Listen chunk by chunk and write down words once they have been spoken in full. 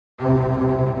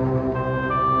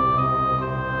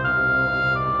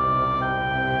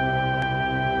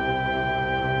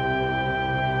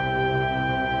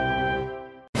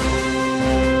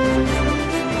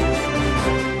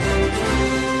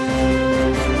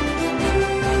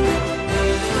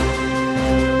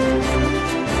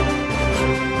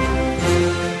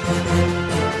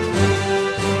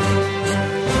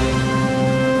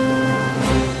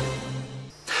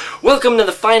Welcome to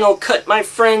the final cut, my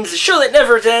friends, the show that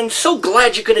never ends. So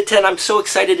glad you could attend. I'm so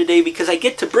excited today because I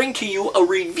get to bring to you a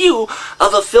review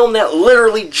of a film that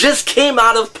literally just came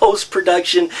out of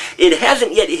post-production. It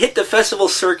hasn't yet hit the festival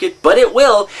circuit, but it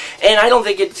will, and I don't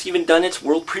think it's even done its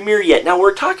world premiere yet. Now,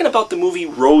 we're talking about the movie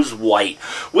Rose White,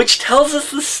 which tells us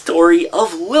the story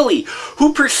of Lily,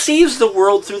 who perceives the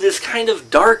world through this kind of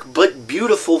dark but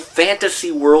beautiful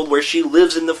fantasy world where she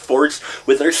lives in the forest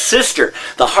with her sister.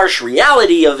 The harsh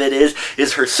reality of it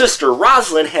is her sister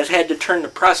Rosalind has had to turn to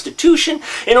prostitution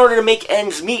in order to make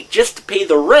ends meet, just to pay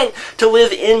the rent to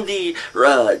live in the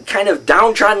kind of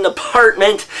downtrodden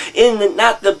apartment in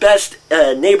not the best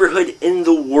neighborhood in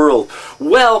the world.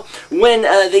 Well, when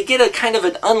they get a kind of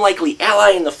an unlikely ally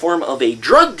in the form of a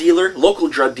drug dealer, local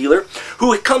drug dealer,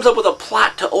 who comes up with a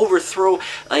plot to overthrow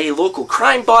a local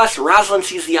crime boss, Rosalind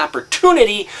sees the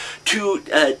opportunity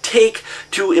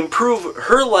to improve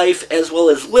her life as well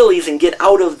as Lily's and get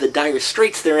out of the dire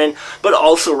straits they're in, but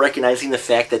also recognizing the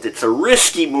fact that it's a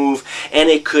risky move and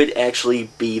it could actually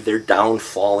be their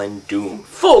downfall and doom.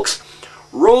 Folks,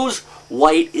 Rose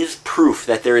White is proof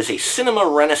that there is a cinema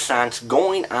renaissance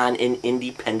going on in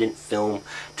independent film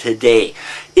today.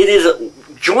 It is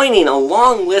joining a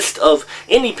long list of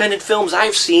independent films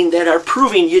I've seen that are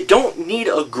proving you don't need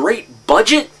a great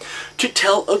budget to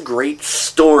tell a great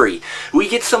story. We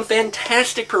get some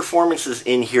fantastic performances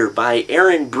in here by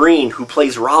Erin Breen, who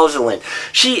plays Rosalind.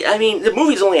 The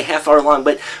movie's only a half hour long,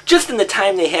 but just in the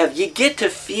time they have, you get to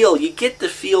feel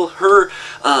her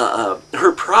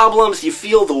her problems. You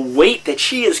feel the weight that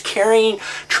she is carrying,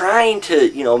 trying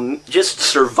to, just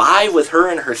survive with her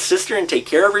and her sister and take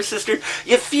care of her sister.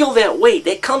 You feel that weight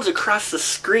that comes across the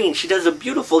screen. She does a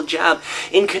beautiful job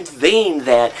in conveying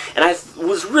that, and I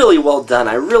was really well done.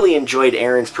 I really enjoyed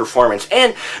Erin's performance.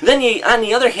 And then on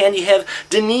the other hand, you have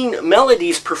Deneen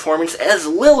Melody's performance as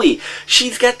Lily.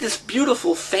 She's got this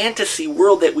beautiful fantasy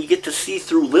world that we get to see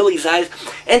through Lily's eyes,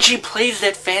 and she plays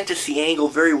that fantasy angle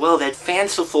very well, that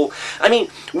fanciful.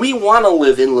 We want to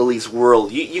live in Lily's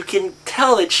world. You can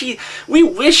tell that we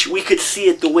wish we could see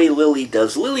it the way Lily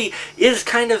does. Lily is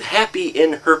kind of happy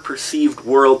in her perceived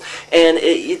world, and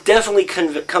it definitely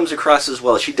comes across as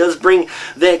well. She does bring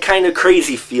that kind of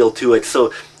crazy feel to it,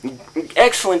 so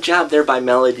excellent job there by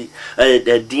Deneen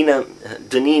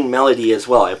Melody as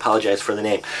well. I apologize for the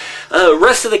name.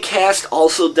 Rest of the cast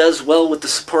also does well with the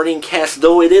supporting cast,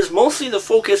 though it is mostly the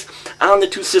focus on the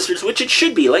two sisters, which it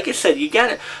should be. Like I said, you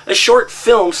got a short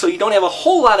film, so you don't have a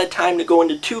whole lot of time to go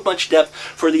into too much depth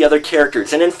for the other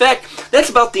characters. And in fact, that's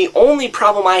about the only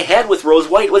problem I had with Rose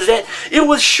White, was that it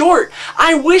was short.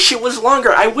 I wish it was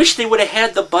longer. I wish they would have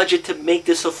had the budget to make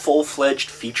this a full-fledged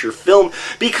feature film,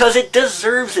 because it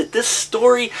deserves it. This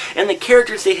story and the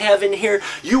characters they have in here,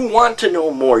 you want to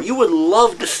know more. You would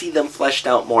love to see them fleshed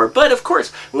out more. But of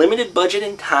course, limited budget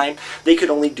and time, they could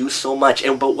only do so much.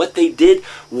 But what they did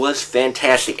was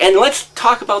fantastic. And let's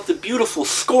talk about the beautiful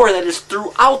score that is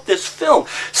throughout this film.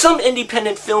 Some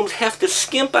independent films have to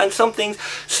skimp on some things,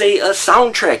 say a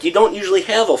soundtrack. You don't usually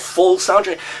have a full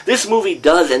soundtrack. This movie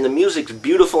does, and the music's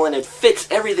beautiful, and it fits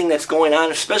everything that's going on,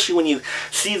 especially when you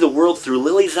see the world through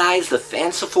Lily's eyes, the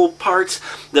fanciful parts,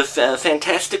 the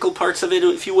fantastical parts of it,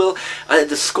 if you will.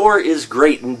 The score is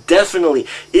great and definitely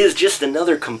is just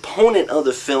another component of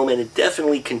the film, and it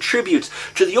definitely contributes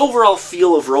to the overall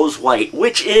feel of Rose White,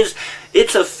 which is,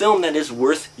 it's a film that is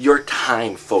worth your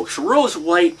time, folks. Rose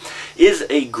White is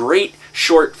a great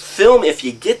short film. If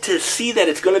you get to see that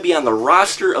it's going to be on the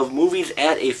roster of movies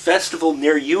at a festival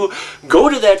near you, go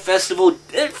to that festival.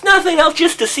 If nothing else,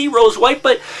 just to see Rose White,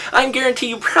 but I guarantee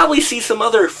you probably see some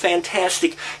other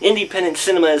fantastic independent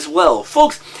cinema as well.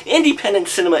 Folks, independent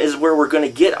cinema is where we're going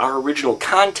to get our original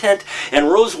content, and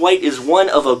Rose White is one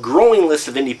of a growing list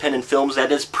of independent films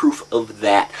that is proof of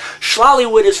that.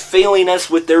 Schlollywood is failing us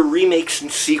with their remakes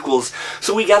and sequels,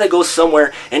 so we got to go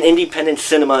somewhere, and independent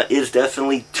cinema is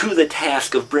definitely to the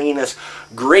task of bringing us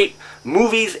great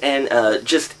movies and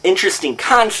just interesting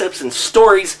concepts and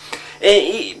stories,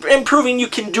 and proving you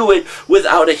can do it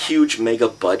without a huge mega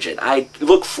budget. I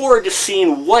look forward to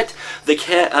seeing what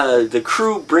the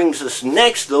crew brings us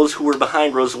next, those who were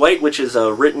behind Rose White, which is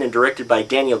written and directed by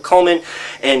Daniel Coleman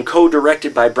and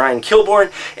co-directed by Brian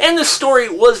Kilborn, and the story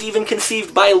was even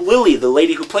conceived by Lily, the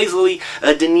lady who plays Lily,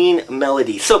 Deneen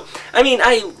Melody. So,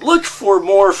 I look for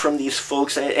more from these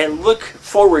folks and look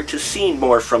forward to seeing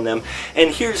more from them, and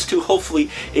here's to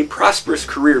hopefully a prosperous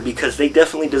career, because they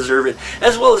definitely deserve it,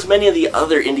 as well as many of of the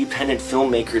other independent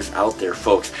filmmakers out there,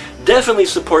 folks. Definitely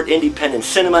support independent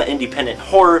cinema, independent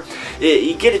horror.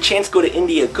 You get a chance, go to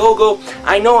Indiegogo.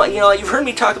 I know, you've heard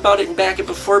me talk about it and back it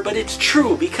before, but it's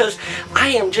true because I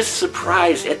am just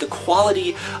surprised at the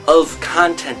quality of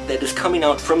content that is coming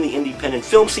out from the independent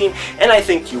film scene, and I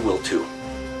think you will too.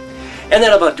 And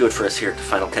that'll about do it for us here at The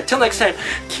Final Cut. Till next time,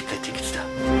 keep that ticket.